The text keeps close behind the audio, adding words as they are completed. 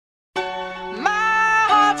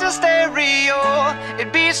stereo,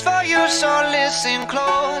 it beats for you, so listen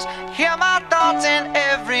close. Hear my thoughts in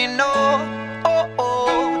every note.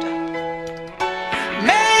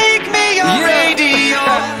 Make me your radio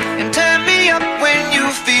and turn me up when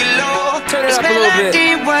you feel low. This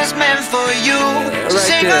melody was meant for you, so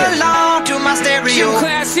sing along to my stereo.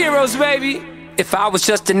 Class heroes, baby. If I was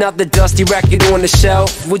just another dusty record on the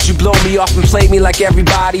shelf, would you blow me off and play me like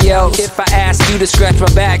everybody else? If I asked you to scratch my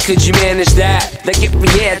back, could you manage that? Like if we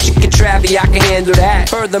had chicken Travie, I can handle that.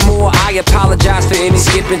 Furthermore, I apologize for any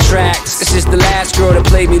skipping tracks. This is the last girl that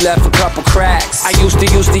played me, left a couple cracks. I used to,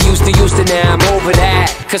 now I'm over that.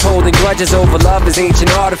 Cause holding grudges over love is ancient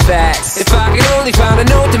artifacts. If I could only find a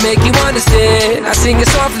note to make you understand, I sing it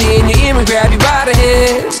softly in your ear and grab you by the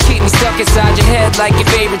hands. Keep me stuck inside your head like your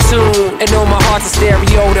favorite tune, and know my heart's a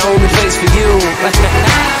stereo, the only place for you.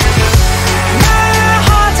 My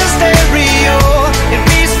heart's a stereo, it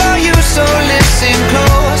beats for you, so listen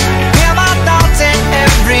close. Hear my thoughts in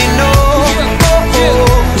every note.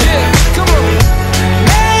 Come on.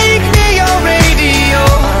 Make me your radio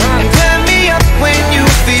and turn me up when you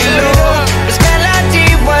feel low. This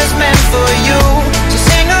melody was meant for you, so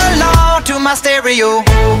sing along to my stereo.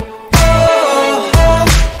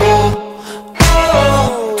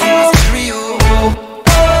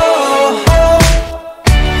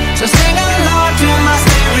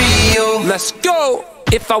 Let's go!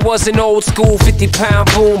 If I was an old school 50-pound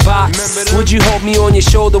boombox, would you hold me on your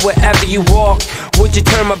shoulder wherever you walk? Would you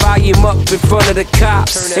turn my volume up in front of the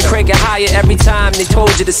cops and crank it higher every time they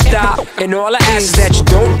told you to stop? And all I ask is that you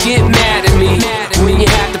don't get mad at me when you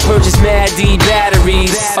have to purchase Mad D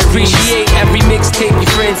batteries. Appreciate every mixtape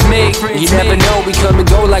your friends make. You never know, we come and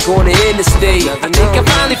go like on the interstate. I think I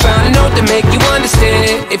finally found a note to make you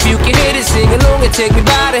understand. If you can hit it, sing along and take me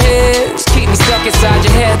by the hands. Keep me stuck inside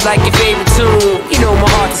your head like your favorite tune. You know my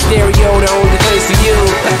heart's a stereo, the only place for you.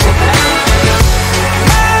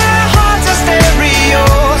 My heart's a stereo,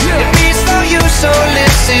 it beats for you, so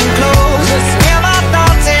listen close. Hear my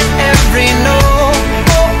thoughts in every note.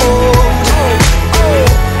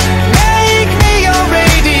 Make me your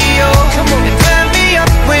radio and turn me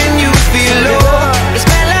up when you feel low. This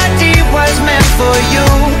melody was meant for you,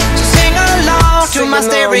 so sing along to my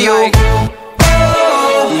stereo.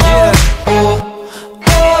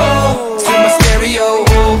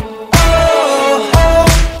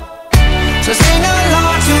 So sing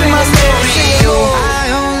along to my stereo. I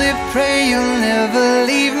only pray you'll never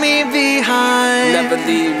leave me behind. Never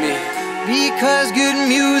leave me. Because good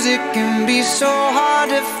music can be so hard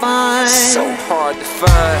to find. So hard to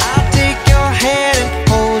find. I'll take your hand and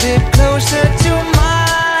hold it closer to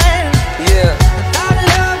mine. Yeah. Our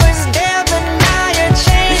love was there, but now you're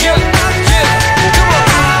changing my mind. Come on.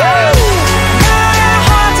 My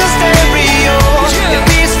heart's a stereo, it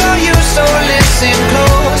beats for you, so listen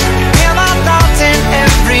close. Hear my thoughts in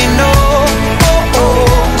every note.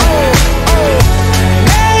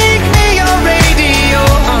 Make me your radio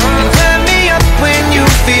and turn me up when you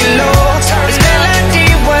feel low. This melody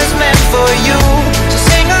was meant for you, so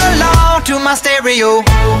sing along to my stereo.